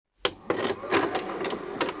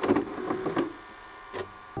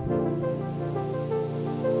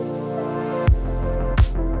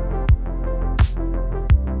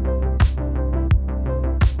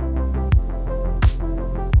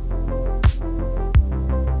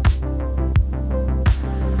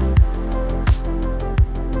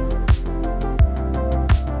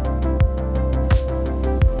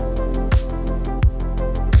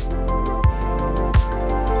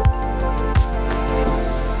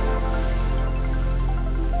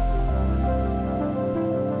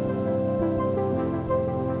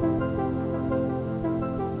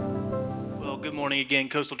morning again,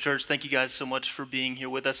 Coastal Church. Thank you guys so much for being here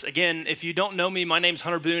with us. Again, if you don't know me, my name's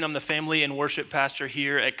Hunter Boone. I'm the family and worship pastor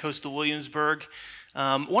here at Coastal Williamsburg.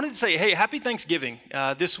 Wanted to say, hey, happy Thanksgiving.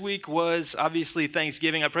 This week was obviously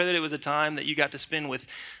Thanksgiving. I pray that it was a time that you got to spend with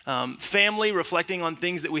family, reflecting on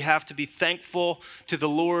things that we have to be thankful to the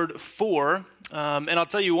Lord for. And I'll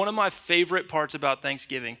tell you, one of my favorite parts about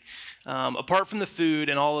Thanksgiving, apart from the food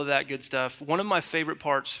and all of that good stuff, one of my favorite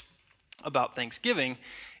parts about Thanksgiving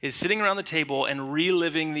is sitting around the table and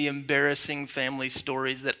reliving the embarrassing family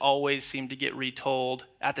stories that always seem to get retold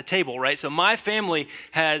at the table, right? So my family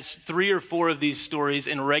has 3 or 4 of these stories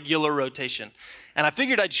in regular rotation. And I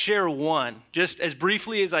figured I'd share one, just as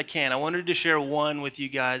briefly as I can. I wanted to share one with you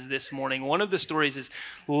guys this morning. One of the stories is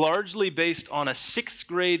largely based on a 6th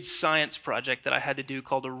grade science project that I had to do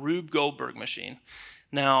called a Rube Goldberg machine.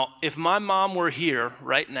 Now, if my mom were here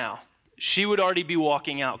right now, she would already be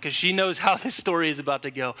walking out because she knows how this story is about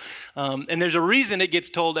to go. And there's a reason it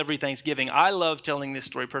gets told every Thanksgiving. I love telling this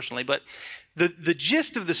story personally, but the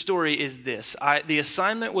gist of the story is this. The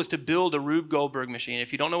assignment was to build a Rube Goldberg machine.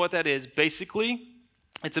 If you don't know what that is, basically,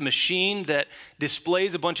 it's a machine that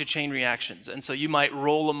displays a bunch of chain reactions. And so you might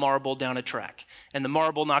roll a marble down a track, and the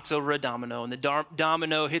marble knocks over a domino, and the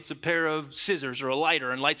domino hits a pair of scissors or a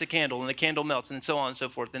lighter and lights a candle, and the candle melts, and so on and so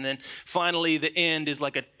forth. And then finally, the end is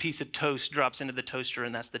like a piece of toast drops into the toaster,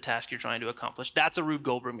 and that's the task you're trying to accomplish. That's a Rube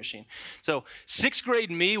Goldberg machine. So 6th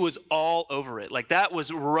grade me was all over it. Like, that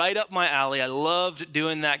was right up my alley. I loved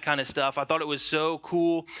doing that kind of stuff. I thought it was so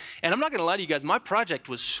cool. And I'm not going to lie to you guys, my project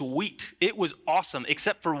was sweet. It was awesome,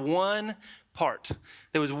 except for one part.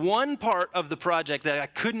 There was one part of the project that I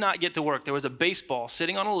could not get to work. There was a baseball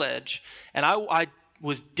sitting on a ledge, and I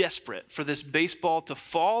was desperate for this baseball to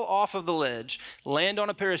fall off of the ledge, land on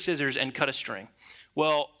a pair of scissors, and cut a string.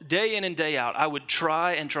 Well, day in and day out, I would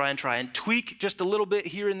try and tweak just a little bit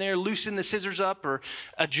here and there, loosen the scissors up or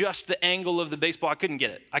adjust the angle of the baseball. I couldn't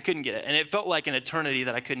get it. And it felt like an eternity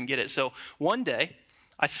that I couldn't get it. So one day,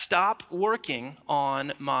 I stopped working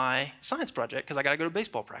on my science project because I got to go to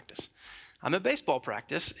baseball practice. I'm at baseball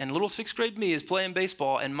practice, and little 6th grade me is playing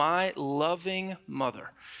baseball, and my loving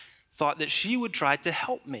mother thought that she would try to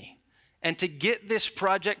help me and to get this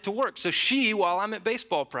project to work. So she, while I'm at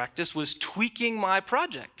baseball practice, was tweaking my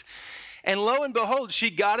project. And lo and behold,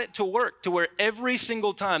 she got it to work to where every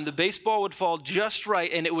single time the baseball would fall just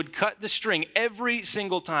right and it would cut the string every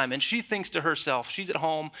single time. And she thinks to herself, she's at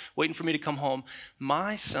home waiting for me to come home,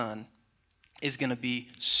 my son is going to be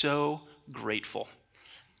so grateful.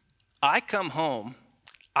 I come home,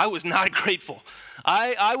 I was not grateful.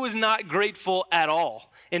 I was not grateful at all.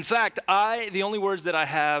 In fact, the only words that I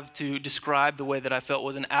have to describe the way that I felt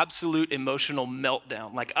was an absolute emotional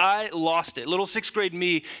meltdown. Like, I lost it. Little 6th grade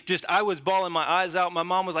me, I was bawling my eyes out. My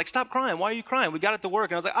mom was like, stop crying. Why are you crying? We got it to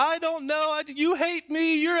work. And I was like, I don't know. You hate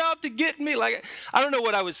me. You're out to get me. Like, I don't know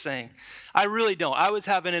what I was saying. I really don't. I was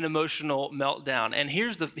having an emotional meltdown. And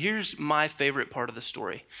here's my favorite part of the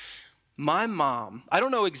story. My mom, I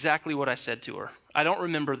don't know exactly what I said to her. I don't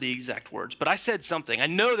remember the exact words, but I said something. I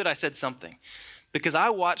know that I said something because I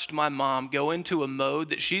watched my mom go into a mode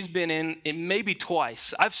that she's been in maybe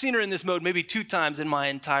twice. I've seen her in this mode maybe 2 times in my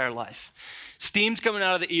entire life. Steam's coming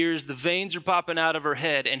out of the ears, the veins are popping out of her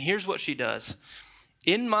head, and here's what she does.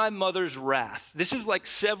 In my mother's wrath, this is like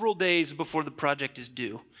several days before the project is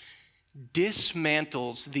due,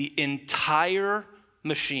 dismantles the entire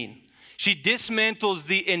machine. She dismantles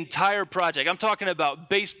the entire project. I'm talking about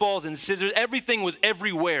baseballs and scissors. Everything was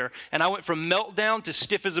everywhere. And I went from meltdown to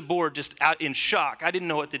stiff as a board, just out in shock. I didn't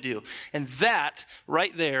know what to do. And that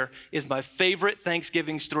right there is my favorite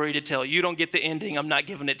Thanksgiving story to tell. You don't get the ending. I'm not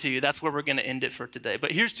giving it to you. That's where we're going to end it for today.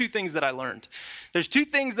 But here's 2 things that I learned. There's 2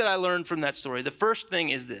 things that I learned from that story. The first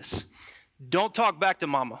thing is this. Don't talk back to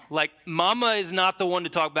mama. Like, mama is not the one to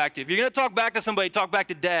talk back to. If you're going to talk back to somebody, talk back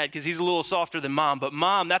to dad because he's a little softer than mom. But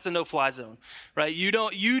mom, that's a no-fly zone, right? You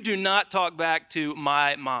do not talk back to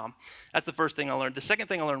my mom. That's the first thing I learned. The second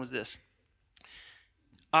thing I learned was this.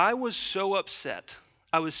 I was so upset.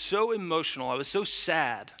 I was so emotional. I was so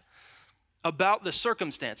sad about the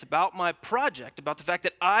circumstance, about my project, about the fact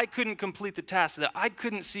that I couldn't complete the task, that I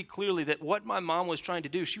couldn't see clearly that what my mom was trying to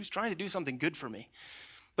do, she was trying to do something good for me.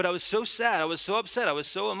 But I was so sad, I was so upset, I was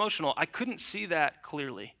so emotional, I couldn't see that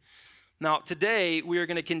clearly. Now, today, we are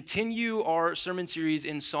going to continue our sermon series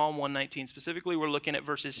in Psalm 119. Specifically, we're looking at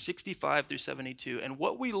verses 65 through 72. And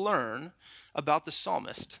what we learn about the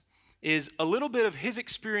psalmist is a little bit of his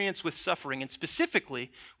experience with suffering. And specifically,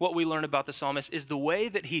 what we learn about the psalmist is the way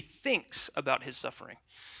that he thinks about his suffering.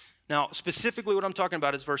 Now, specifically, what I'm talking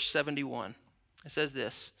about is verse 71. It says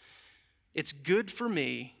this, "It's good for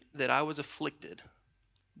me that I was afflicted,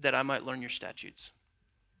 that I might learn your statutes.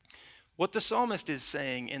 What the psalmist is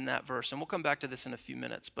saying in that verse, and we'll come back to this in a few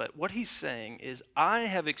minutes, but what he's saying is, I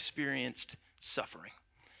have experienced suffering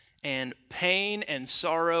and pain and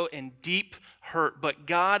sorrow and deep hurt. But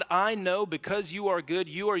God, I know because you are good,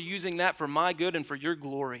 you are using that for my good and for your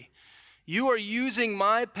glory. You are using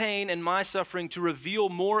my pain and my suffering to reveal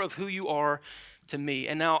more of who you are to me.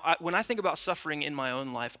 And now, when I think about suffering in my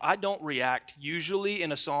own life, I don't react usually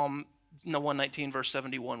in a Psalm 119 verse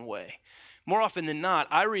 71 way. More often than not,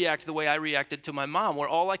 I react the way I reacted to my mom, where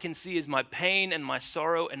all I can see is my pain and my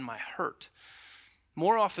sorrow and my hurt.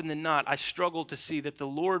 More often than not, I struggle to see that the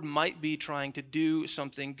Lord might be trying to do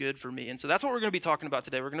something good for me. And so that's what we're going to be talking about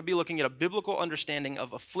today. We're going to be looking at a biblical understanding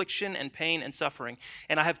of affliction and pain and suffering.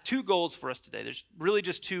 And I have two goals for us today. There's really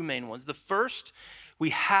just two main ones. The first,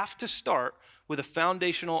 we have to start with a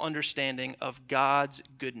foundational understanding of God's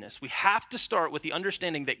goodness. We have to start with the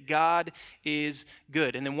understanding that God is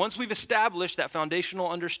good. And then once we've established that foundational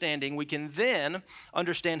understanding, we can then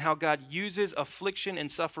understand how God uses affliction and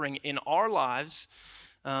suffering in our lives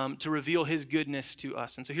to reveal his goodness to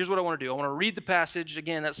us. And so here's what I want to do. I want to read the passage.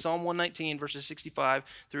 Again, that's Psalm 119, verses 65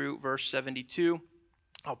 through verse 72.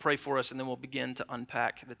 I'll pray for us, and then we'll begin to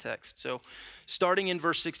unpack the text. So starting in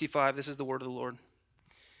verse 65, this is the word of the Lord.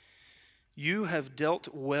 You have dealt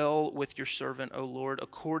well with your servant, O Lord,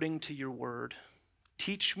 according to your word.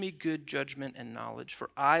 Teach me good judgment and knowledge, for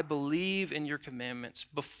I believe in your commandments.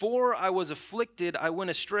 Before I was afflicted, I went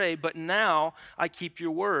astray, but now I keep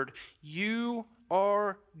your word. You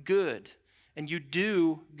are good, and you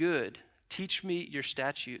do good. Teach me your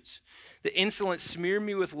statutes. The insolent smear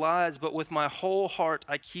me with lies, but with my whole heart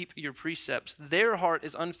I keep your precepts. Their heart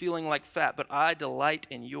is unfeeling like fat, but I delight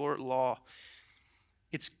in your law.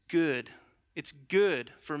 It's good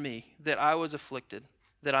for me that I was afflicted,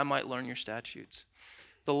 that I might learn your statutes.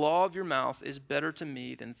 The law of your mouth is better to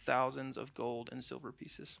me than thousands of gold and silver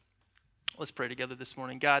pieces. Let's pray together this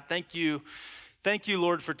morning. God, thank you. Thank you,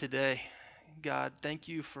 Lord, for today. God, thank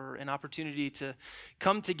you for an opportunity to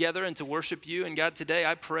come together and to worship you. And God, today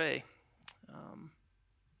I pray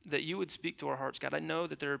that you would speak to our hearts. God, I know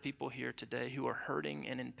that there are people here today who are hurting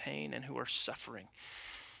and in pain and who are suffering.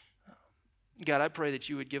 God, I pray that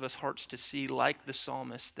you would give us hearts to see, like the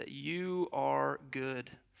psalmist, that you are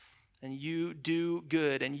good and you do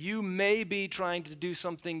good, and you may be trying to do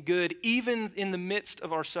something good even in the midst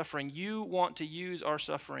of our suffering. You want to use our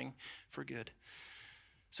suffering for good.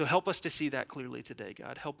 So help us to see that clearly today,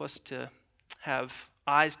 God. Help us to have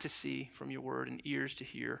eyes to see from your word and ears to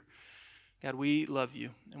hear. God, we love you,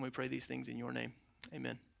 and we pray these things in your name.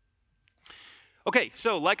 Amen. Okay,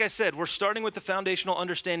 so like I said, we're starting with the foundational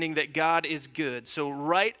understanding that God is good. So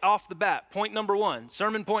right off the bat, point number one,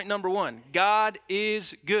 sermon point number one, God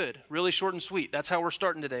is good. Really short and sweet. That's how we're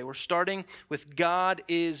starting today. We're starting with God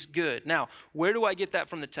is good. Now, where do I get that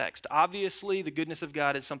from the text? Obviously, the goodness of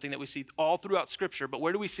God is something that we see all throughout Scripture, but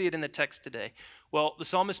where do we see it in the text today? Well, the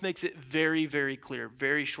psalmist makes it very, very clear,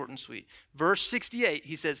 very short and sweet. Verse 68,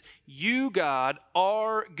 he says, you, God,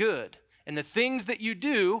 are good, and the things that you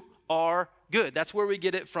do are good. That's where we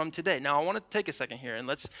get it from today. Now, I want to take a second here and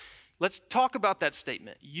let's talk about that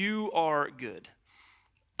statement. You are good.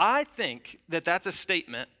 I think that that's a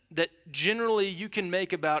statement that generally you can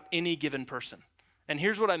make about any given person. And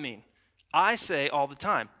here's what I mean. I say all the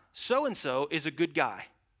time, so-and-so is a good guy,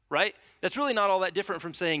 right? That's really not all that different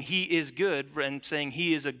from saying he is good and saying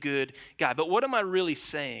he is a good guy. But what am I really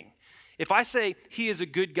saying? If I say he is a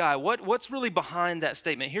good guy, what's really behind that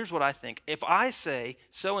statement? Here's what I think. If I say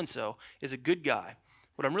so-and-so is a good guy,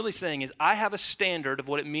 what I'm really saying is I have a standard of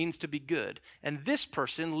what it means to be good, and this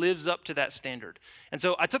person lives up to that standard. And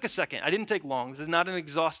so I took a second. I didn't take long. This is not an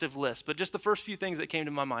exhaustive list, but just the first few things that came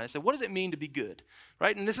to my mind. I said, what does it mean to be good,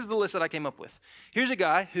 right? And this is the list that I came up with. Here's a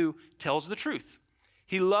guy who tells the truth.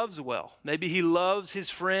 He loves well. Maybe he loves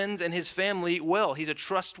his friends and his family well. He's a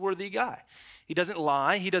trustworthy guy. He doesn't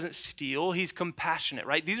lie. He doesn't steal. He's compassionate,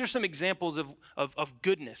 right? These are some examples of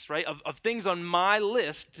goodness, right? Of things on my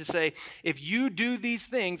list to say, if you do these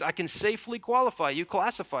things, I can safely classify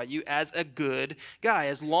you as a good guy.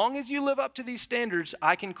 As long as you live up to these standards,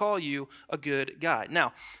 I can call you a good guy.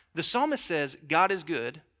 Now, the psalmist says God is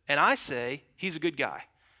good, and I say he's a good guy.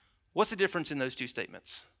 What's the difference in those two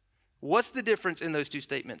statements? What's the difference in those two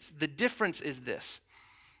statements? The difference is this.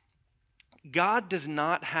 God does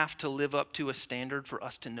not have to live up to a standard for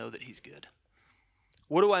us to know that he's good.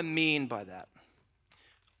 What do I mean by that?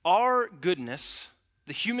 Our goodness,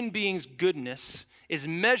 the human being's goodness, is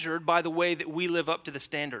measured by the way that we live up to the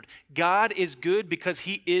standard. God is good because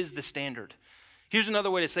he is the standard. Here's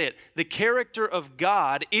another way to say it. The character of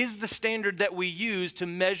God is the standard that we use to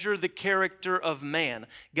measure the character of man.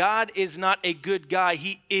 God is not a good guy.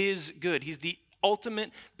 He is good. He's the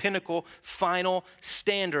ultimate, pinnacle, final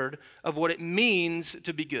standard of what it means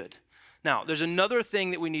to be good. Now, there's another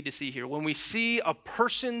thing that we need to see here. When we see a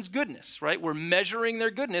person's goodness, right, we're measuring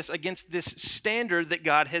their goodness against this standard that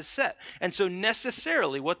God has set. And so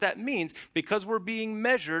necessarily what that means, because we're being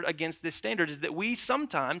measured against this standard, is that we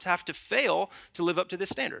sometimes have to fail to live up to this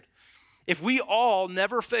standard. If we all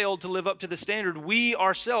never failed to live up to the standard, we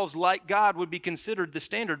ourselves, like God, would be considered the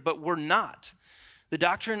standard, but we're not. The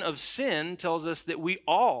doctrine of sin tells us that we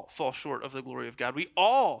all fall short of the glory of God. We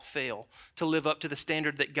all fail to live up to the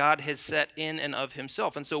standard that God has set in and of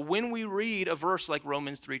himself. And so when we read a verse like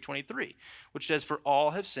Romans 3:23, which says, "For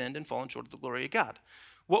all have sinned and fallen short of the glory of God,"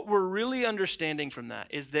 what we're really understanding from that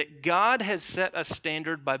is that God has set a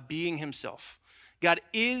standard by being himself. God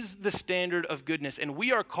is the standard of goodness, and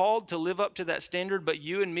we are called to live up to that standard, but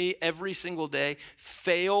you and me every single day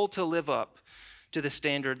fail to live up to the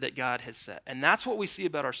standard that God has set. And that's what we see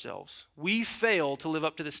about ourselves. We fail to live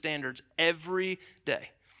up to the standards every day.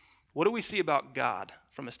 What do we see about God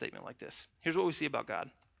from a statement like this? Here's what we see about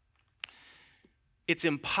God. It's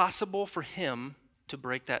impossible for him to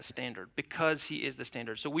break that standard because he is the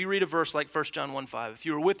standard. So we read a verse like 1 John 1:5. If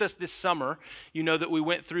you were with us this summer, you know that we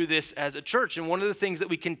went through this as a church. And one of the things that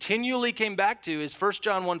we continually came back to is 1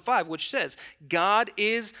 John 1:5, which says, "God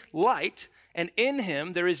is light, and in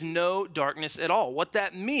him there is no darkness at all." What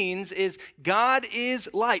that means is God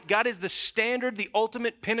is light. God is the standard, the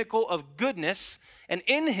ultimate pinnacle of goodness, and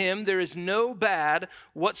in him there is no bad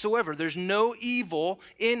whatsoever. There's no evil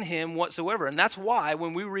in him whatsoever. And that's why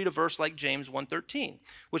when we read a verse like James 1:13,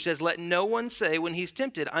 which says, "Let no one say when he's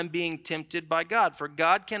tempted, I'm being tempted by God. For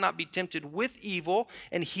God cannot be tempted with evil,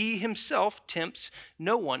 and he himself tempts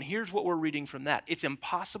no one." Here's what we're reading from that. It's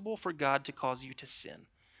impossible for God to cause you to sin.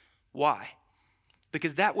 Why?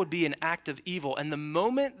 Because that would be an act of evil. And the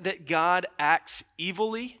moment that God acts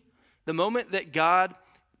evilly, the moment that God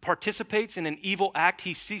participates in an evil act,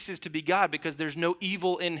 he ceases to be God because there's no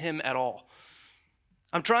evil in him at all.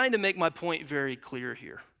 I'm trying to make my point very clear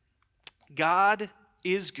here. God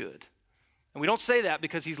is good. And we don't say that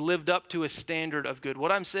because he's lived up to a standard of good.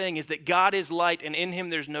 What I'm saying is that God is light and in him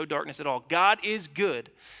there's no darkness at all. God is good.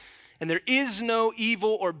 And there is no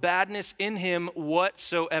evil or badness in him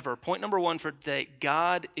whatsoever. Point number one for today,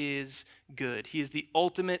 God is good. He is the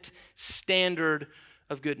ultimate standard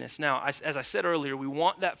of goodness. Now, as I said earlier, we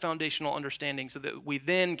want that foundational understanding so that we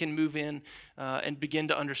then can move in and begin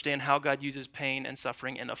to understand how God uses pain and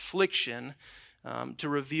suffering and affliction to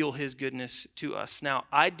reveal his goodness to us. Now,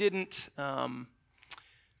 I didn't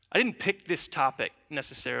pick this topic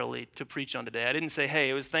necessarily to preach on today. I didn't say, hey,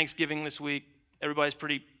 it was Thanksgiving this week. Everybody's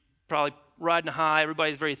probably riding high.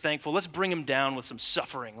 Everybody's very thankful. Let's bring them down with some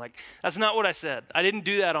suffering. Like, that's not what I said. I didn't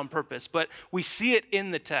do that on purpose, but we see it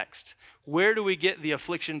in the text. Where do we get the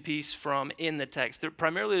affliction piece from in the text?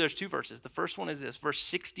 Primarily, there's two verses. The first one is this, verse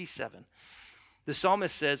 67. The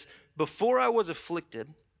psalmist says, "Before I was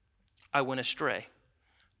afflicted, I went astray,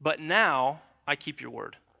 but now I keep your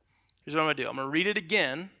word." Here's what I'm going to do. I'm going to read it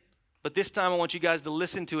again, but this time I want you guys to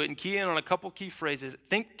listen to it and key in on a couple key phrases.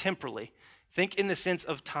 Think temporally. Think in the sense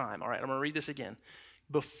of time. All right, I'm going to read this again.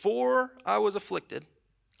 "Before I was afflicted,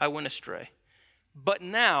 I went astray, but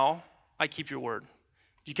now I keep your word."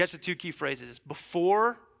 Did you catch the two key phrases?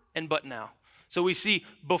 Before and but now. So we see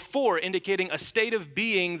before indicating a state of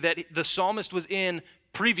being that the psalmist was in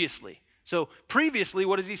previously. So previously,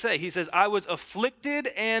 what does he say? He says, I was afflicted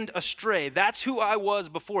and astray. That's who I was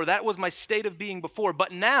before. That was my state of being before.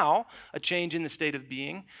 But now, a change in the state of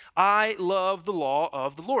being, I love the law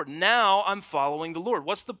of the Lord. Now I'm following the Lord.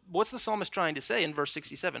 What's the psalmist trying to say in verse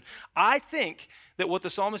 67? I think that what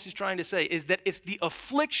the psalmist is trying to say is that it's the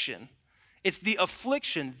affliction. It's the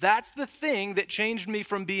affliction. That's the thing that changed me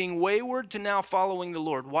from being wayward to now following the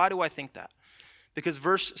Lord. Why do I think that? Because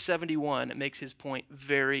verse 71 makes his point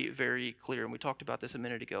very, very clear. And we talked about this a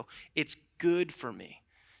minute ago. It's good for me.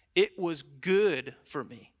 It was good for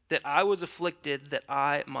me that I was afflicted that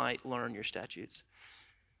I might learn your statutes.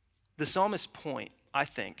 The psalmist's point, I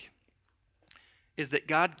think, is that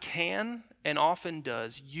God can and often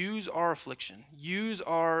does use our affliction, use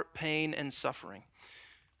our pain and suffering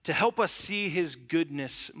to help us see his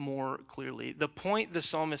goodness more clearly. The point the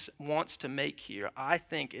psalmist wants to make here, I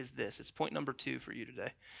think, is this. It's point number 2 for you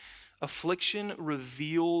today. Affliction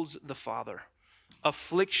reveals the Father.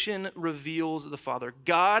 Affliction reveals the Father.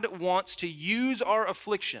 God wants to use our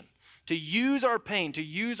affliction to use our pain, to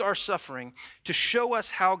use our suffering, to show us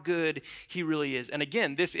how good he really is. And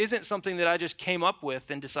again, this isn't something that I just came up with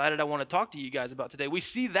and decided I want to talk to you guys about today. We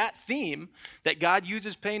see that theme that God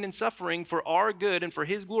uses pain and suffering for our good and for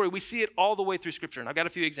his glory. We see it all the way through Scripture, and I've got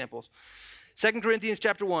a few examples. 2 Corinthians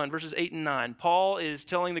chapter 1, verses 8 and 9. Paul is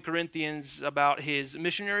telling the Corinthians about his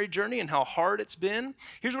missionary journey and how hard it's been.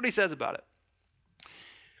 Here's what he says about it.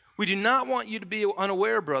 We do not want you to be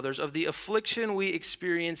unaware, brothers, of the affliction we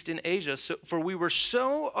experienced in Asia, for we were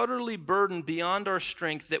so utterly burdened beyond our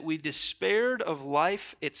strength that we despaired of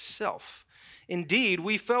life itself. Indeed,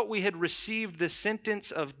 we felt we had received the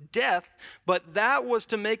sentence of death, but that was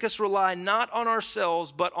to make us rely not on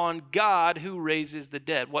ourselves, but on God who raises the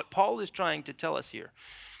dead. What Paul is trying to tell us here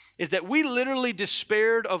is that we literally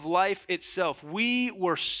despaired of life itself. We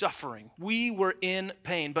were suffering. We were in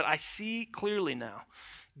pain. But I see clearly now,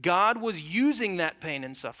 God was using that pain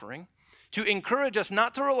and suffering to encourage us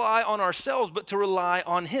not to rely on ourselves, but to rely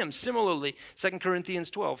on him. Similarly, 2 Corinthians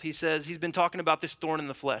 12, he says, he's been talking about this thorn in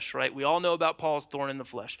the flesh, right? We all know about Paul's thorn in the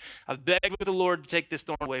flesh. I've begged with the Lord to take this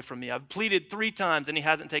thorn away from me. I've pleaded 3 times and he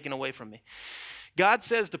hasn't taken away from me. God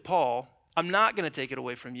says to Paul, I'm not going to take it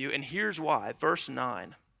away from you, and here's why. Verse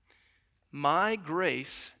 9, my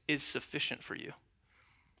grace is sufficient for you.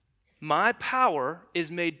 My power is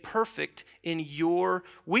made perfect in your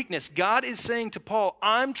weakness. God is saying to Paul,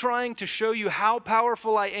 I'm trying to show you how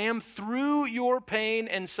powerful I am through your pain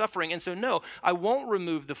and suffering. And so, no, I won't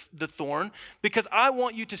remove the thorn because I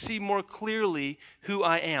want you to see more clearly who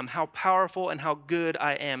I am, how powerful and how good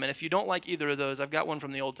I am. And if you don't like either of those, I've got one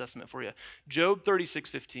from the Old Testament for you. Job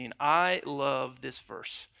 36:15. I love this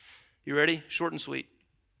verse. You ready? Short and sweet.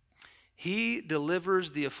 He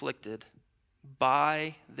delivers the afflicted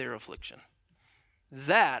by their affliction.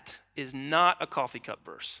 That is not a coffee cup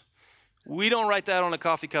verse. We don't write that on a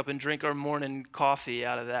coffee cup and drink our morning coffee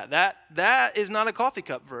out of that. That is not a coffee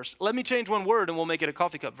cup verse. Let me change one word and we'll make it a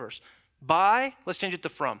coffee cup verse. By, let's change it to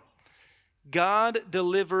from. God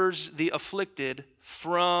delivers the afflicted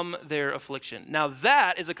from their affliction. Now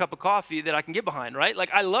that is a cup of coffee that I can get behind, right?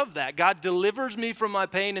 Like I love that. God delivers me from my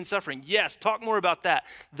pain and suffering. Yes, talk more about that.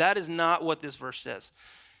 That is not what this verse says.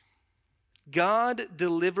 God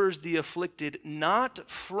delivers the afflicted not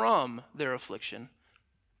from their affliction,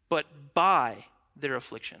 but by their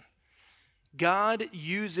affliction. God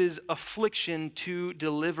uses affliction to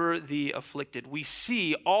deliver the afflicted. We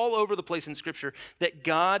see all over the place in Scripture that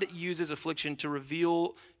God uses affliction to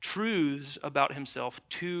reveal truths about himself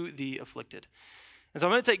to the afflicted. And so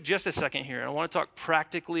I'm going to take just a second here, and I want to talk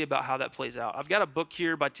practically about how that plays out. I've got a book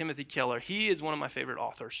here by Timothy Keller. He is one of my favorite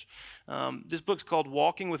authors. This book's called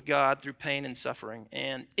Walking with God Through Pain and Suffering.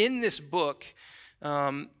 And in this book,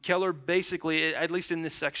 Keller basically, at least in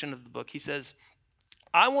this section of the book, he says,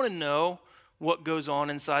 I want to know what goes on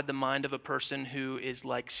inside the mind of a person who is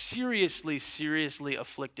like seriously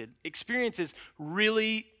afflicted, experiences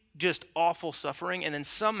really just awful suffering, and then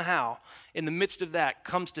somehow in the midst of that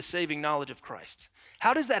comes to saving knowledge of Christ.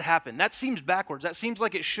 How does that happen? That seems backwards. That seems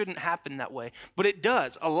like it shouldn't happen that way, but it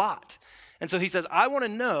does a lot. And so he says, I want to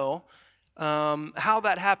know how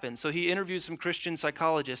that happens. So he interviews some Christian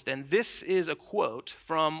psychologists, and this is a quote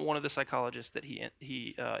from one of the psychologists that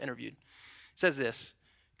he interviewed. It says this,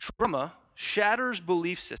 trauma shatters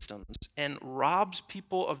belief systems and robs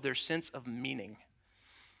people of their sense of meaning.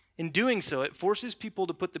 In doing so, it forces people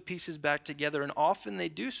to put the pieces back together, and often they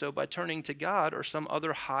do so by turning to God or some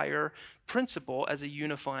other higher principle as a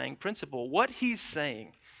unifying principle. What he's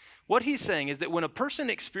saying is that when a person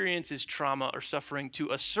experiences trauma or suffering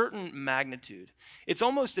to a certain magnitude, it's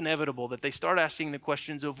almost inevitable that they start asking the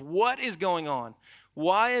questions of what is going on?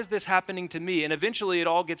 Why is this happening to me? And eventually it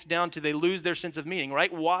all gets down to they lose their sense of meaning,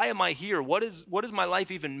 right? Why am I here? What does my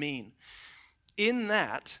life even mean? In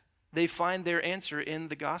that, they find their answer in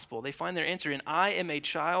the gospel. They find their answer in, I am a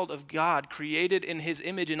child of God, created in his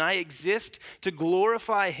image, and I exist to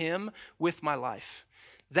glorify him with my life.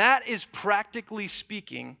 That is practically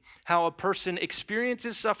speaking how a person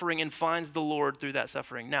experiences suffering and finds the Lord through that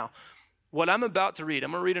suffering. Now, what I'm about to read,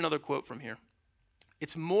 I'm going to read another quote from here.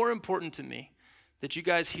 It's more important to me that you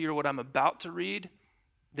guys hear what I'm about to read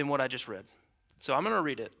than what I just read. So I'm going to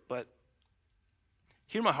read it, but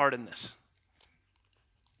hear my heart in this.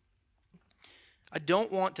 I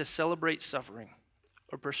don't want to celebrate suffering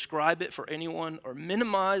or prescribe it for anyone or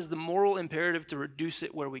minimize the moral imperative to reduce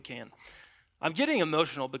it where we can. I'm getting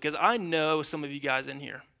emotional because I know some of you guys in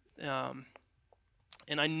here. And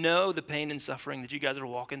I know the pain and suffering that you guys are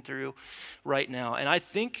walking through right now. And I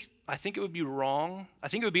think it would be wrong. I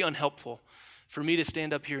think it would be unhelpful for me to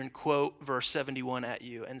stand up here and quote verse 71 at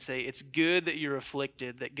you and say, it's good that you're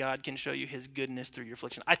afflicted, that God can show you his goodness through your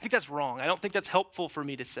affliction. I think that's wrong. I don't think that's helpful for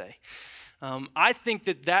me to say. I think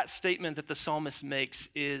that statement that the psalmist makes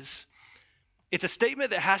it's a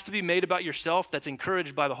statement that has to be made about yourself that's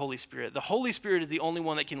encouraged by the Holy Spirit. The Holy Spirit is the only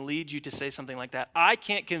one that can lead you to say something like that. I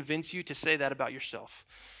can't convince you to say that about yourself.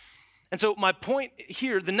 And so my point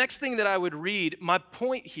here, the next thing that I would read, my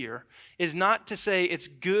point here is not to say it's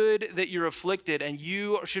good that you're afflicted and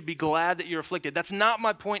you should be glad that you're afflicted. That's not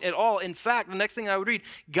my point at all. In fact, the next thing I would read,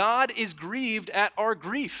 God is grieved at our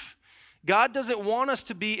grief. God doesn't want us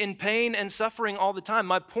to be in pain and suffering all the time.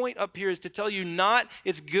 My point up here is to tell you not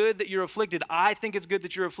it's good that you're afflicted. I think it's good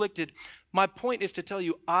that you're afflicted. My point is to tell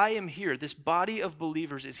you I am here. This body of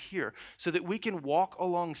believers is here so that we can walk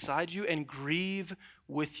alongside you and grieve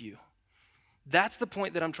with you. That's the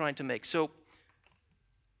point that I'm trying to make. So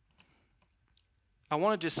I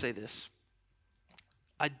want to just say this.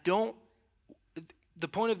 The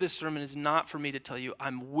point of this sermon is not for me to tell you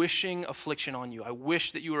I'm wishing affliction on you. I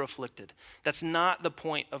wish that you were afflicted. That's not the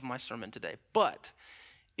point of my sermon today. But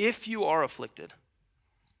if you are afflicted,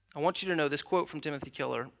 I want you to know this quote from Timothy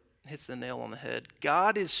Keller hits the nail on the head.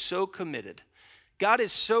 God is so committed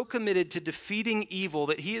to defeating evil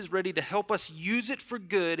that he is ready to help us use it for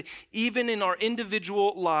good, even in our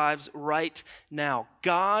individual lives right now.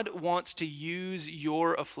 God wants to use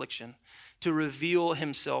your affliction to reveal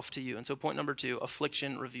himself to you. And so point number 2,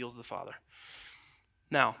 affliction reveals the Father.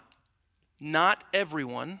 Now, not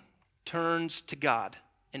everyone turns to God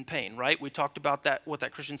in pain, right? We talked about that, what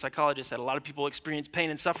that Christian psychologist said. A lot of people experience pain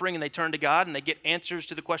and suffering and they turn to God and they get answers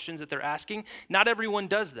to the questions that they're asking. Not everyone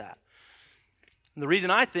does that. And the reason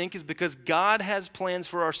I think is because God has plans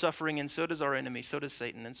for our suffering, and so does our enemy, so does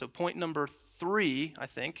Satan. And so point number 3, I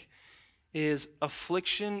think, is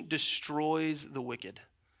affliction destroys the wicked.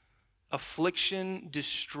 Affliction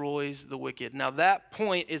destroys the wicked. Now that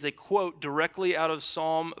point is a quote directly out of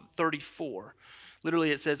Psalm 34.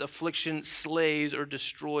 Literally it says, affliction slays or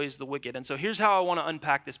destroys the wicked. And so here's how I want to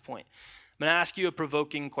unpack this point. I'm going to ask you a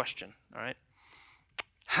provoking question, all right?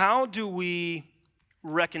 How do we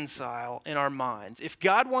reconcile in our minds? If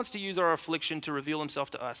God wants to use our affliction to reveal himself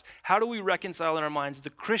to us, how do we reconcile in our minds the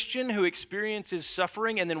Christian who experiences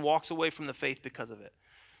suffering and then walks away from the faith because of it?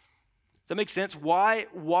 Does that make sense?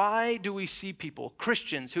 Why do we see people,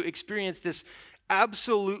 Christians, who experience this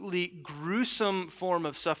absolutely gruesome form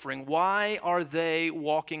of suffering? Why are they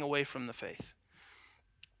walking away from the faith?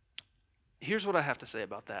 Here's what I have to say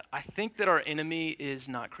about that. I think that our enemy is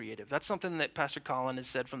not creative. That's something that Pastor Colin has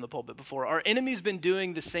said from the pulpit before. Our enemy's been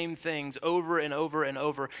doing the same things over and over and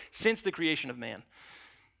over since the creation of man.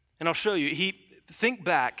 And I'll show you. Think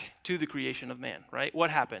back to the creation of man, right?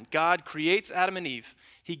 What happened? God creates Adam and Eve.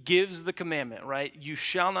 He gives the commandment, right? You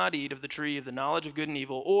shall not eat of the tree of the knowledge of good and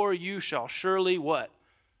evil, or you shall surely what?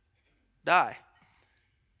 Die.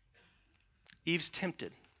 Eve's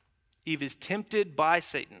tempted. Eve is tempted by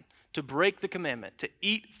Satan to break the commandment, to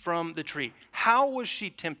eat from the tree. How was she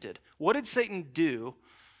tempted? What did Satan do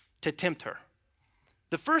to tempt her?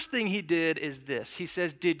 The first thing he did is this. He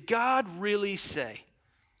says, did God really say?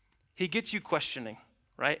 He gets you questioning,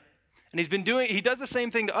 right? And he does the same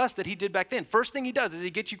thing to us that he did back then. First thing he does is he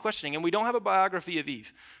gets you questioning. And we don't have a biography of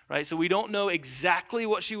Eve, right? So we don't know exactly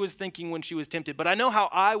what she was thinking when she was tempted. But I know how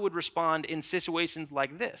I would respond in situations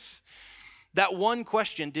like this. That one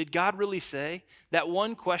question, did God really say? That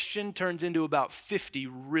one question turns into about 50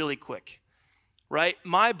 really quick, right?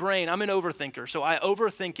 My brain, I'm an overthinker, so I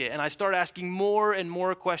overthink it, and I start asking more and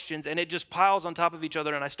more questions, and it just piles on top of each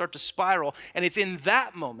other, and I start to spiral. And it's in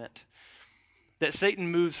that moment that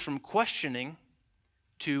Satan moves from questioning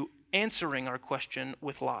to answering our question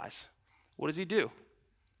with lies. What does he do?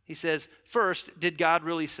 He says, first, did God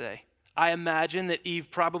really say? I imagine that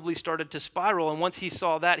Eve probably started to spiral, and once he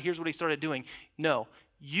saw that, here's what he started doing. No,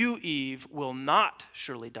 you, Eve, will not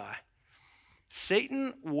surely die.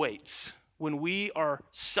 Satan waits when we are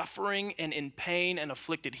suffering and in pain and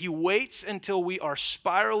afflicted. He waits until we are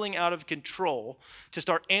spiraling out of control to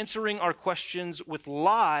start answering our questions with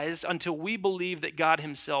lies until we believe that God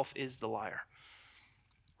himself is the liar.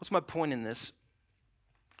 What's my point in this?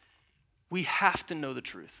 We have to know the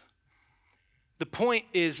truth. The point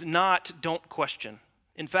is not don't question.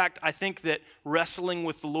 In fact, I think that wrestling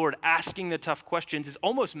with the Lord, asking the tough questions is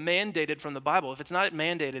almost mandated from the Bible. If it's not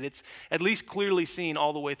mandated, it's at least clearly seen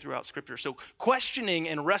all the way throughout Scripture. So questioning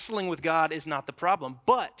and wrestling with God is not the problem.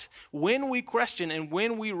 But when we question and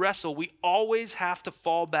when we wrestle, we always have to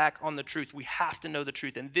fall back on the truth. We have to know the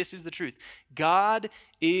truth, and this is the truth. God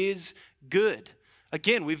is good.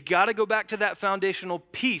 Again, we've got to go back to that foundational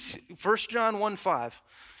piece. 1 John 1:5.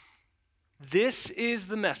 This is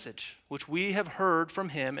the message which we have heard from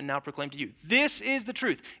him and now proclaim to you. This is the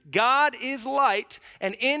truth. God is light,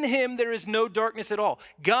 and in him there is no darkness at all.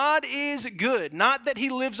 God is good, not that he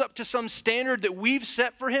lives up to some standard that we've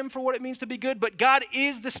set for him for what it means to be good, but God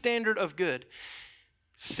is the standard of good.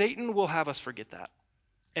 Satan will have us forget that.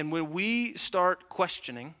 And when we start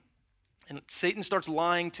questioning, and Satan starts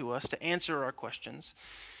lying to us to answer our questions,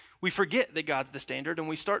 we forget that God's the standard, and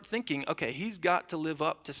we start thinking, okay, he's got to live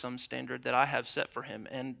up to some standard that I have set for him.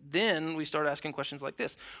 And then we start asking questions like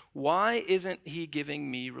this. Why isn't he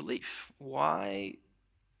giving me relief? Why?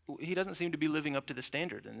 He doesn't seem to be living up to the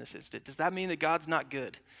standard in this instance. Does that mean that God's not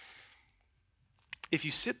good? If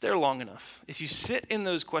you sit there long enough, if you sit in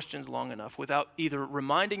those questions long enough without either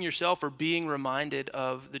reminding yourself or being reminded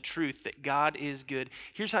of the truth that God is good,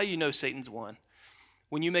 here's how you know Satan's won.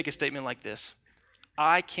 When you make a statement like this,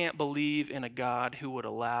 I can't believe in a God who would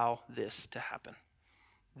allow this to happen.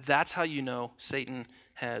 That's how you know Satan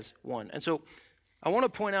has won. And so I want to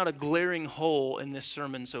point out a glaring hole in this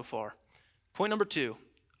sermon so far. Point number 2,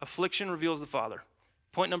 affliction reveals the Father.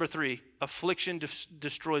 Point number 3, affliction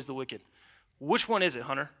destroys the wicked. Which one is it,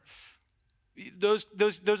 Hunter? Those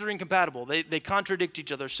are incompatible. They contradict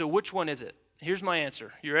each other. So which one is it? Here's my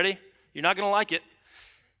answer. You ready? You're not going to like it.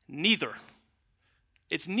 Neither.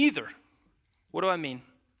 It's neither. What do I mean?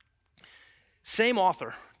 Same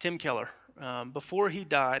author, Tim Keller. Before he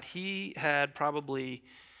died, he had probably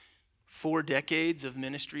 4 decades of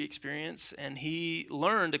ministry experience, and he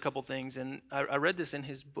learned a couple things, and I read this in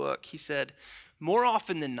his book. He said, more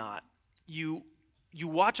often than not, you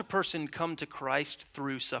watch a person come to Christ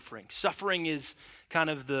through suffering. Suffering is kind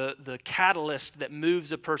of the catalyst that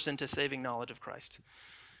moves a person to saving knowledge of Christ.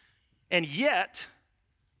 And yet,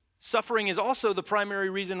 suffering is also the primary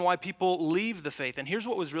reason why people leave the faith. And here's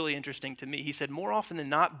what was really interesting to me. He said, more often than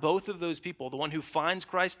not, both of those people, the one who finds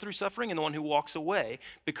Christ through suffering and the one who walks away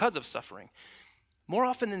because of suffering, more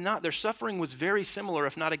often than not, their suffering was very similar,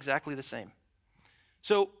 if not exactly the same.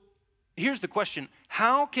 So here's the question.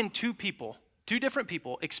 How can two different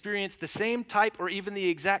people, experience the same type or even the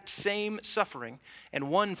exact same suffering,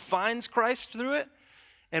 and one finds Christ through it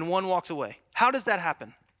and one walks away? How does that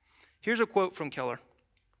happen? Here's a quote from Keller.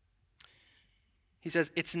 He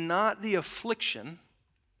says, it's not the affliction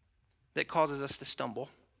that causes us to stumble.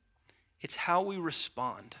 It's how we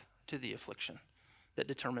respond to the affliction that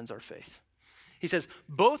determines our faith. He says,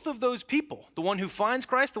 both of those people, the one who finds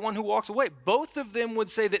Christ, the one who walks away, both of them would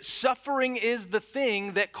say that suffering is the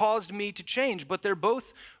thing that caused me to change, but they're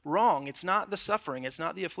both wrong. It's not the suffering, it's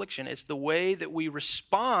not the affliction, it's the way that we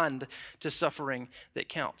respond to suffering that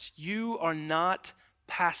counts. You are not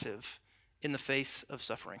passive in the face of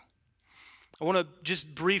suffering. I want to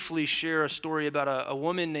just briefly share a story about a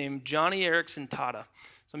woman named Joni Eareckson Tada.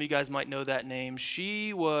 Some of you guys might know that name.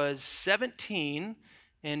 She was 17,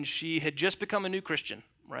 and she had just become a new Christian,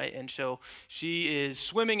 right? And so she is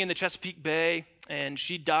swimming in the Chesapeake Bay, and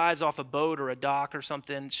she dives off a boat or a dock or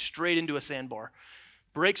something straight into a sandbar,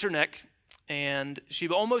 breaks her neck, and she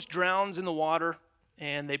almost drowns in the water,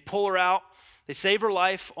 and they pull her out. They save her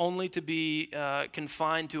life only to be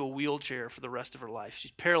confined to a wheelchair for the rest of her life.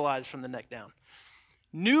 She's paralyzed from the neck down.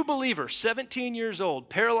 New believer, 17 years old,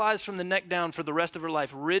 paralyzed from the neck down for the rest of her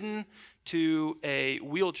life, ridden to a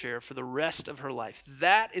wheelchair for the rest of her life.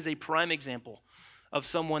 That is a prime example of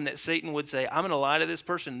someone that Satan would say, I'm going to lie to this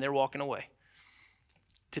person, and they're walking away.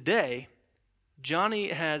 Today,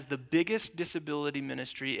 Joni has the biggest disability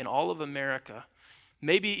ministry in all of America,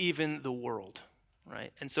 maybe even the world,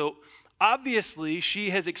 right? And so obviously,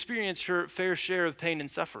 she has experienced her fair share of pain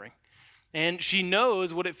and suffering. And she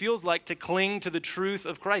knows what it feels like to cling to the truth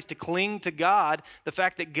of Christ, to cling to God, the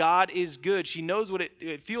fact that God is good. She knows what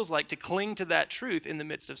it feels like to cling to that truth in the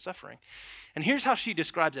midst of suffering. And here's how she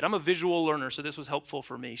describes it. I'm a visual learner, so this was helpful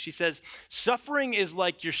for me. She says, suffering is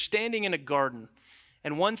like you're standing in a garden.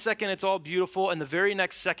 And one second it's all beautiful, and the very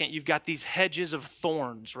next second you've got these hedges of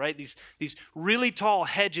thorns, right? These really tall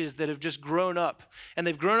hedges that have just grown up. And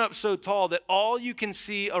they've grown up so tall that all you can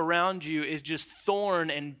see around you is just thorn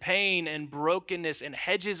and pain and brokenness and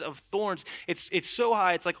hedges of thorns. It's so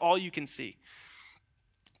high, it's like all you can see.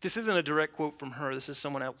 This isn't a direct quote from her. This is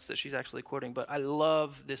someone else that she's actually quoting, but I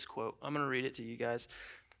love this quote. I'm going to read it to you guys.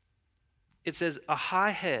 It says, A high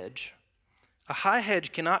hedge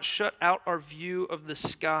cannot shut out our view of the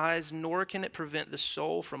skies, nor can it prevent the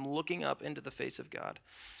soul from looking up into the face of God.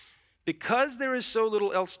 Because there is so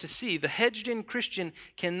little else to see, the hedged-in Christian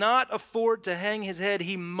cannot afford to hang his head.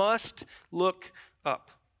 He must look up.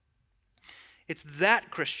 It's that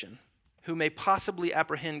Christian who may possibly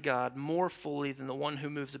apprehend God more fully than the one who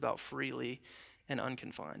moves about freely and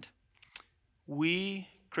unconfined. We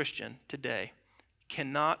Christian today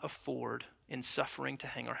cannot afford in suffering to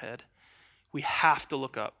hang our head. We have to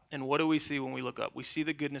look up. And what do we see when we look up? We see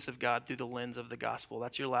the goodness of God through the lens of the gospel.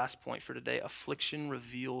 That's your last point for today. Affliction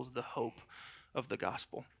reveals the hope of the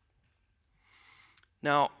gospel.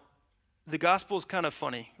 Now, the gospel is kind of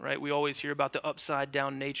funny, right? We always hear about the upside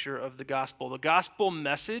down nature of the gospel. The gospel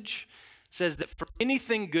message says that for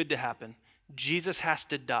anything good to happen, Jesus has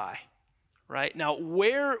to die, right? Now,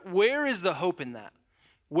 where is the hope in that?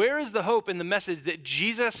 Where is the hope in the message that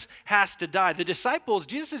Jesus has to die?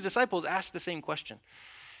 Jesus' disciples asked the same question.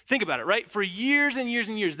 Think about it, right? For years and years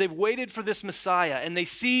and years, they've waited for this Messiah, and they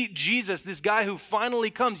see Jesus, this guy who finally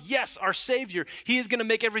comes. Yes, our Savior. He is going to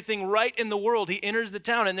make everything right in the world. He enters the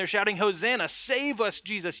town, and they're shouting, Hosanna, save us,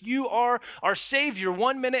 Jesus. You are our Savior.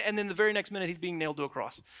 1 minute, and then the very next minute, he's being nailed to a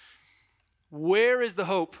cross. Where is the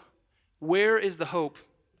hope? Where is the hope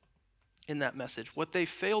in that message? What they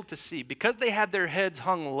failed to see, because they had their heads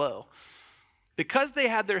hung low, they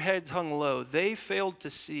failed to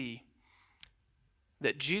see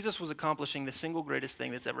that Jesus was accomplishing the single greatest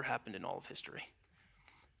thing that's ever happened in all of history.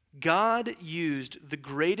 God used the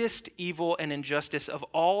greatest evil and injustice of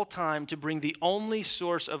all time to bring the only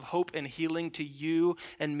source of hope and healing to you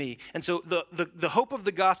and me. And so the hope of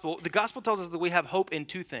the gospel tells us that we have hope in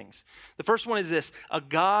two things. The first one is this: a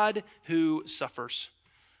God who suffers.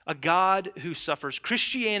 A God who suffers.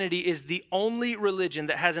 Christianity is the only religion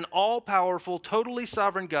that has an all-powerful, totally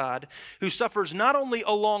sovereign God who suffers not only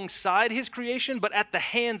alongside his creation, but at the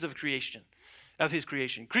hands of his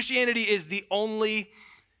creation. Christianity is the only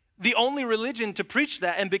religion to preach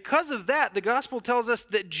that. And because of that, the gospel tells us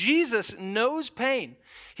that Jesus knows pain.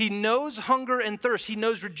 He knows hunger and thirst. He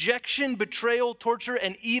knows rejection, betrayal, torture,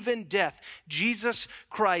 and even death. Jesus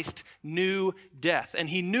Christ knew death. And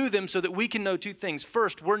he knew them so that we can know two things.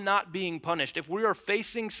 First, we're not being punished. If we are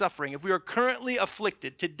facing suffering, if we are currently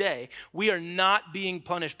afflicted today, we are not being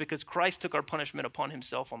punished because Christ took our punishment upon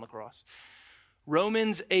himself on the cross.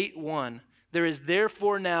 Romans 8:1. There is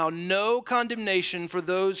therefore now no condemnation for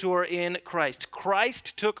those who are in Christ.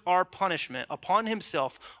 Christ took our punishment upon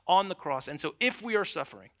himself on the cross. And so if we're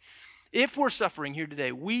suffering here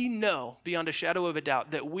today, we know beyond a shadow of a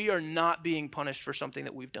doubt that we are not being punished for something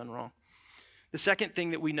that we've done wrong. The second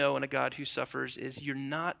thing that we know in a God who suffers is you're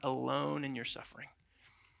not alone in your suffering.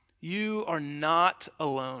 You are not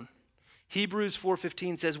alone. Hebrews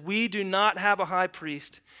 4:15 says, we do not have a high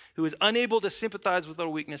priest who is unable to sympathize with our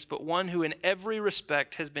weakness, but one who in every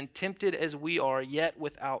respect has been tempted as we are, yet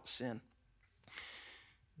without sin.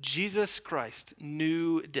 Jesus Christ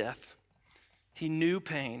knew death. He knew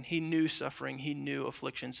pain. He knew suffering. He knew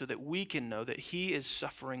affliction so that we can know that he is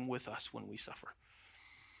suffering with us when we suffer.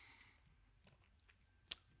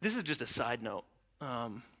 This is just a side note.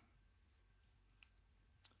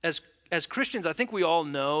 As Christians, I think we all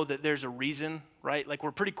know that there's a reason, right? Like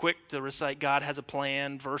we're pretty quick to recite God has a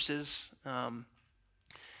plan verses. And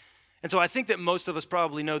so I think that most of us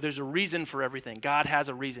probably know there's a reason for everything. God has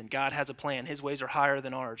a reason. God has a plan. His ways are higher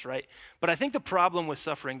than ours, right? But I think the problem with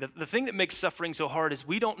suffering, the thing that makes suffering so hard is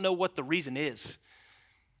we don't know what the reason is.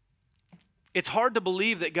 It's hard to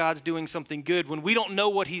believe that God's doing something good when we don't know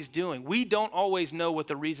what he's doing. We don't always know what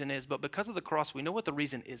the reason is, but because of the cross, we know what the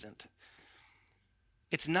reason isn't.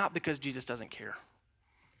 It's not because Jesus doesn't care.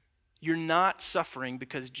 You're not suffering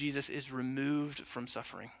because Jesus is removed from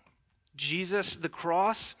suffering. The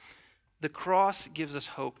cross gives us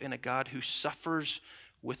hope in a God who suffers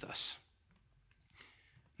with us.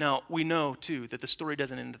 Now, we know, too, that the story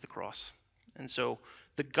doesn't end at the cross. And so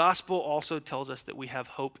the gospel also tells us that we have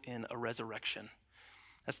hope in a resurrection.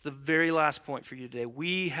 That's the very last point for you today.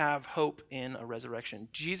 We have hope in a resurrection.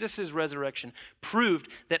 Jesus' resurrection proved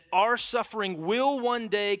that our suffering will one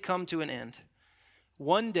day come to an end.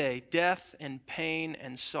 One day, death and pain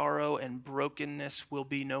and sorrow and brokenness will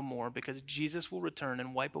be no more because Jesus will return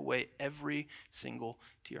and wipe away every single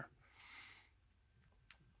tear.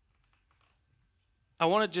 I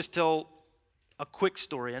want to just tell a quick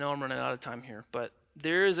story. I know I'm running out of time here, but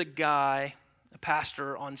there is a guy, a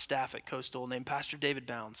pastor on staff at Coastal named Pastor David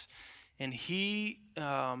Bounds. And he's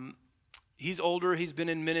older. He's been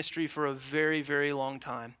in ministry for a very, very long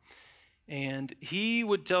time. And he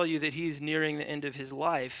would tell you that he's nearing the end of his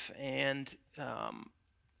life, and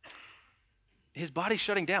his body's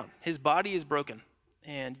shutting down. His body is broken.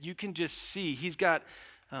 And you can just see he's got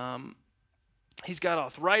arthritis,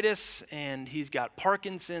 and he's got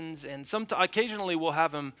Parkinson's, and occasionally we'll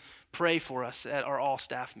have him pray for us at our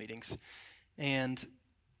all-staff meetings. And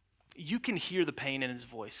you can hear the pain in his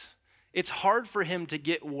voice. It's hard for him to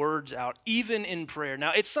get words out, even in prayer.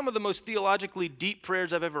 Now, it's some of the most theologically deep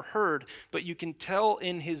prayers I've ever heard, but you can tell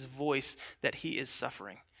in his voice that he is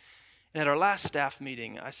suffering. And at our last staff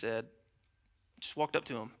meeting, I said, just walked up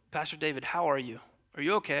to him, Pastor David, how are you? Are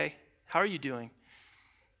you okay? How are you doing?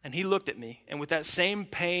 And he looked at me, and with that same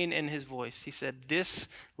pain in his voice, he said, this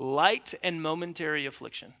light and momentary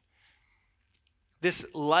affliction is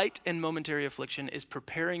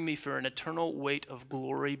preparing me for an eternal weight of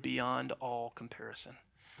glory beyond all comparison.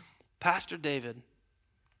 Pastor David,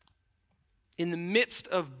 in the midst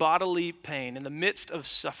of bodily pain, in the midst of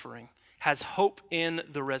suffering, has hope in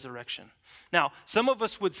the resurrection. Now, some of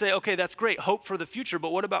us would say, okay, that's great, hope for the future,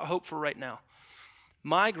 but what about hope for right now?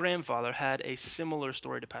 My grandfather had a similar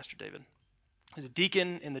story to Pastor David. He was a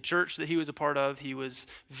deacon in the church that he was a part of. He was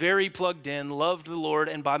very plugged in, loved the Lord,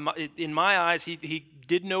 and in my eyes, he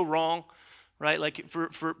did no wrong, right? Like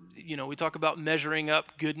for we talk about measuring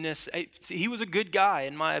up goodness. He was a good guy,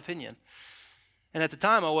 in my opinion. And at the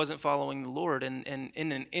time, I wasn't following the Lord, and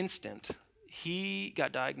in an instant, he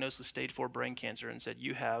got diagnosed with stage 4 brain cancer and said,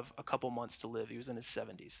 you have a couple months to live. He was in his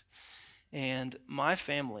 70s. And my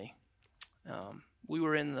family, we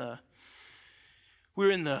were in the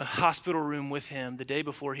hospital room with him the day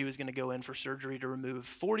before he was going to go in for surgery to remove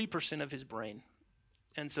 40% of his brain.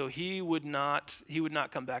 And so he would not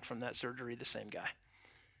come back from that surgery the same guy.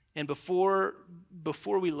 And before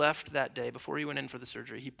we left that day, before he went in for the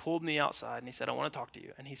surgery, he pulled me outside and he said, I want to talk to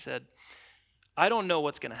you. And he said, I don't know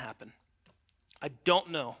what's going to happen. I don't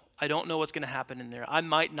know what's going to happen in there. I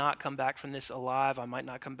might not come back from this alive. I might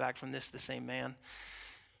not come back from this the same man.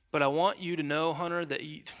 But I want you to know, Hunter, that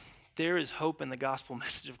there is hope in the gospel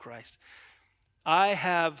message of Christ. I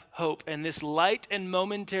have hope, and this light and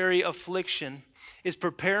momentary affliction is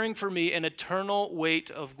preparing for me an eternal weight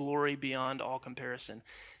of glory beyond all comparison.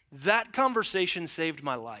 That conversation saved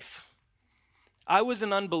my life. I was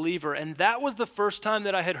an unbeliever, and that was the first time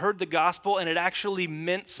that I had heard the gospel, and it actually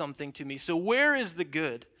meant something to me. So where is the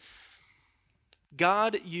good?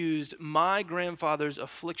 God used my grandfather's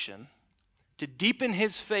affliction to deepen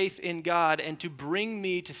his faith in God and to bring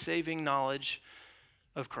me to saving knowledge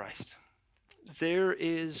of Christ. There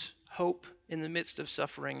is hope in the midst of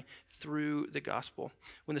suffering through the gospel.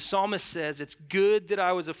 When the psalmist says, it's good that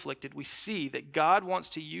I was afflicted, we see that God wants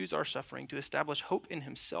to use our suffering to establish hope in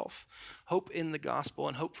himself, hope in the gospel,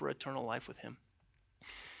 and hope for eternal life with him.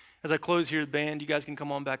 As I close here, the band, you guys can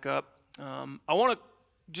come on back up. I want to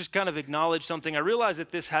just kind of acknowledge something. I realize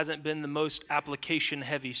that this hasn't been the most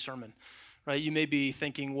application-heavy sermon, right? You may be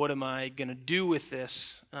thinking, what am I going to do with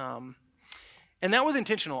this? And that was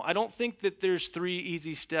intentional. I don't think that there's 3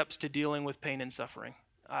 easy steps to dealing with pain and suffering.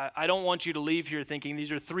 I don't want you to leave here thinking these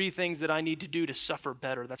are 3 things that I need to do to suffer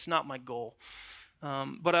better. That's not my goal.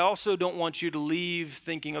 But I also don't want you to leave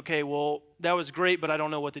thinking, okay, well, that was great, but I don't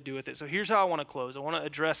know what to do with it. So here's how I want to close. I want to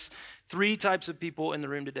address 3 types of people in the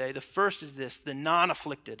room today. The first is this, the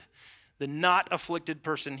non-afflicted, the not afflicted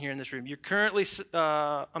person here in this room. You're currently,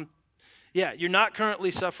 you're not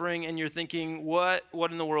currently suffering, and you're thinking, what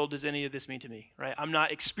in the world does any of this mean to me, right? I'm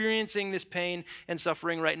not experiencing this pain and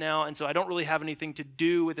suffering right now, and so I don't really have anything to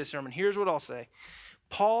do with this sermon. Here's what I'll say.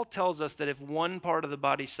 Paul tells us that if one part of the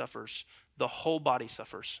body suffers, the whole body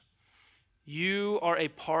suffers. You are a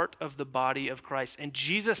part of the body of Christ, and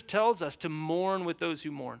Jesus tells us to mourn with those who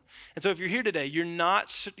mourn. And so if you're here today, you're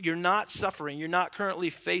not suffering, you're not currently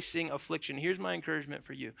facing affliction. Here's my encouragement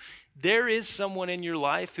for you. There is someone in your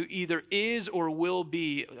life who either is or will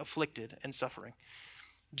be afflicted and suffering.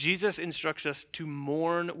 Jesus instructs us to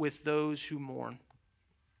mourn with those who mourn.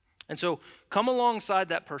 And so come alongside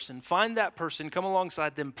that person, find that person, come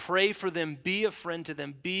alongside them, pray for them, be a friend to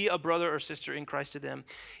them, be a brother or sister in Christ to them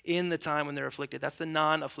in the time when they're afflicted. That's the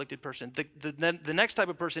non-afflicted person. The next type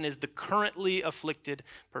of person is the currently afflicted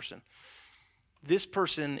person. This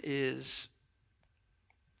person is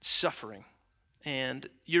suffering, and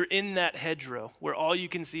you're in that hedgerow where all you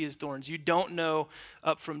can see is thorns. You don't know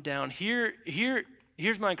up from down. Here's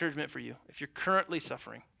my encouragement for you if you're currently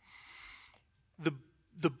suffering.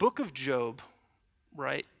 The book of Job,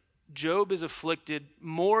 right? Job is afflicted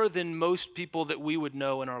more than most people that we would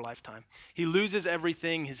know in our lifetime. He loses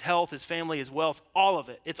everything, his health, his family, his wealth, all of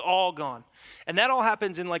it. It's all gone. And that all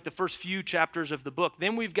happens in like the first few chapters of the book.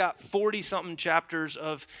 Then we've got 40-something chapters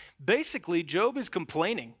of basically Job is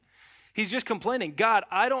complaining. He's just complaining. God,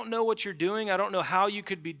 I don't know what you're doing. I don't know how you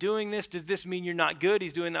could be doing this. Does this mean you're not good?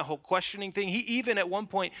 He's doing that whole questioning thing. He even at one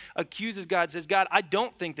point accuses God, says, God, I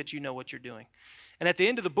don't think that you know what you're doing. And at the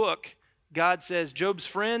end of the book, God says, Job's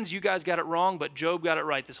friends, you guys got it wrong, but Job got it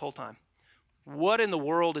right this whole time. What in the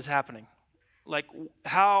world is happening? Like,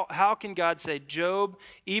 how can God say, Job,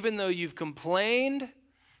 even though you've complained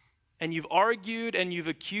and you've argued and you've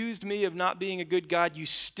accused me of not being a good God, you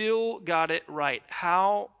still got it right?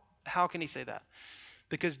 How can he say that?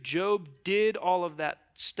 Because Job did all of that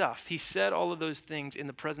stuff. He said all of those things in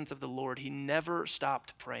the presence of the Lord. He never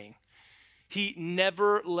stopped praying. He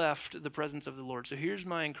never left the presence of the Lord. So here's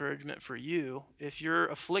my encouragement for you. If you're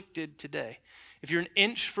afflicted today, if you're an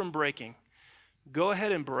inch from breaking, go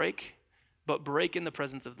ahead and break, but break in the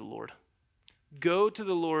presence of the Lord. Go to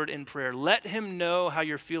the Lord in prayer. Let him know how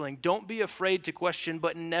you're feeling. Don't be afraid to question,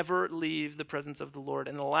 but never leave the presence of the Lord.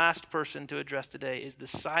 And the last person to address today is the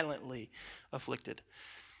silently afflicted.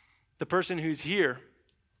 The person who's here,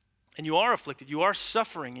 and you are afflicted, you are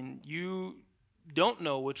suffering, and you don't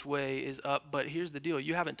know which way is up, but here's the deal.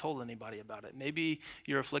 You haven't told anybody about it. Maybe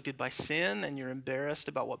you're afflicted by sin and you're embarrassed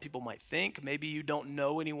about what people might think. Maybe you don't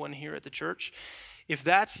know anyone here at the church. If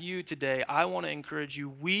that's you today, I want to encourage you.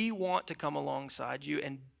 We want to come alongside you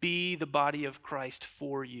and be the body of Christ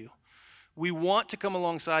for you. We want to come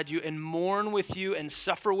alongside you and mourn with you and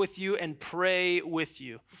suffer with you and pray with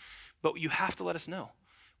you. But you have to let us know.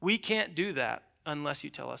 We can't do that unless you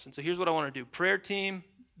tell us. And so here's what I want to do. Prayer team,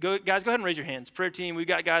 guys, go ahead and raise your hands. Prayer team, we've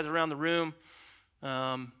got guys around the room.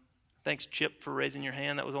 Thanks, Chip, for raising your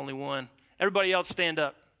hand. That was only one. Everybody else stand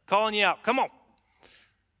up. Calling you out. Come on.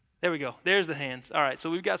 There we go. There's the hands. All right,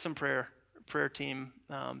 so we've got some prayer team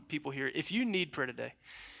people here. If you need prayer today,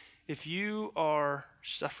 if you are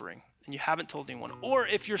suffering and you haven't told anyone, or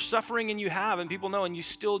if you're suffering and you have and people know and you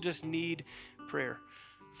still just need prayer,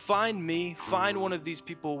 find me, find one of these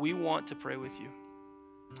people. We want to pray with you.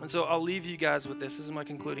 And so I'll leave you guys with this. This is my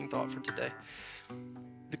concluding thought for today.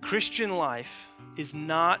 The Christian life is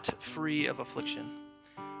not free of affliction.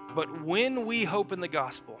 But when we hope in the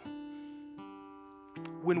gospel,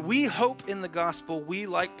 we,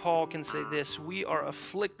 like Paul, can say this: we are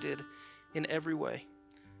afflicted in every way,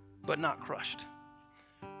 but not crushed.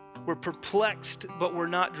 We're perplexed, but we're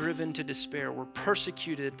not driven to despair. We're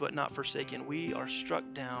persecuted, but not forsaken. We are struck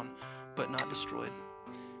down, but not destroyed.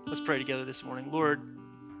 Let's pray together this morning. Lord,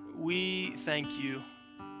 we thank you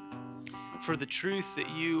for the truth that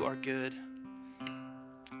you are good.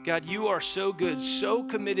 God, you are so good, so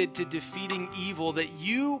committed to defeating evil that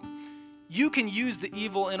you can use the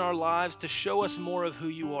evil in our lives to show us more of who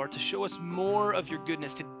you are, to show us more of your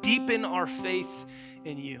goodness, to deepen our faith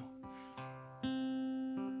in you.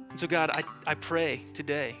 And so God, I pray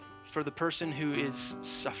today for the person who is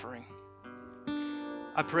suffering.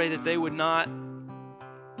 I pray that they would not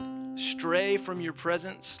stray from your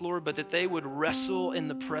presence, Lord, but that they would wrestle in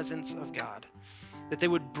the presence of God, that they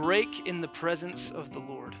would break in the presence of the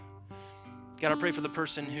Lord. God, I pray for the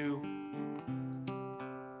person who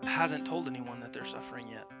hasn't told anyone that they're suffering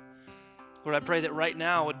yet. Lord, I pray that right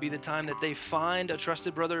now would be the time that they find a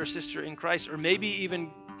trusted brother or sister in Christ, or maybe even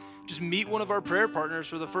just meet one of our prayer partners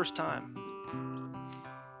for the first time.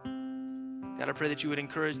 God, I pray that you would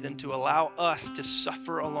encourage them to allow us to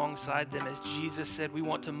suffer alongside them. As Jesus said, we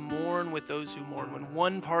want to mourn with those who mourn. When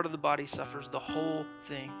one part of the body suffers, the whole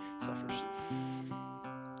thing suffers.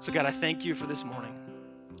 So God, I thank you for this morning.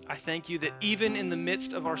 I thank you that even in the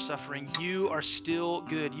midst of our suffering, you are still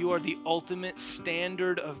good. You are the ultimate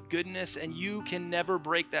standard of goodness, and you can never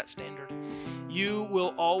break that standard. You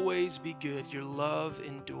will always be good. Your love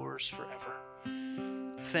endures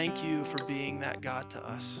forever. Thank you for being that God to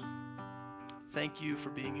us. Thank you for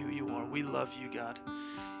being who you are. We love you, God,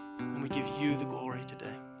 and we give you the glory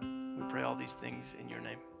today. We pray all these things in your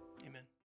name.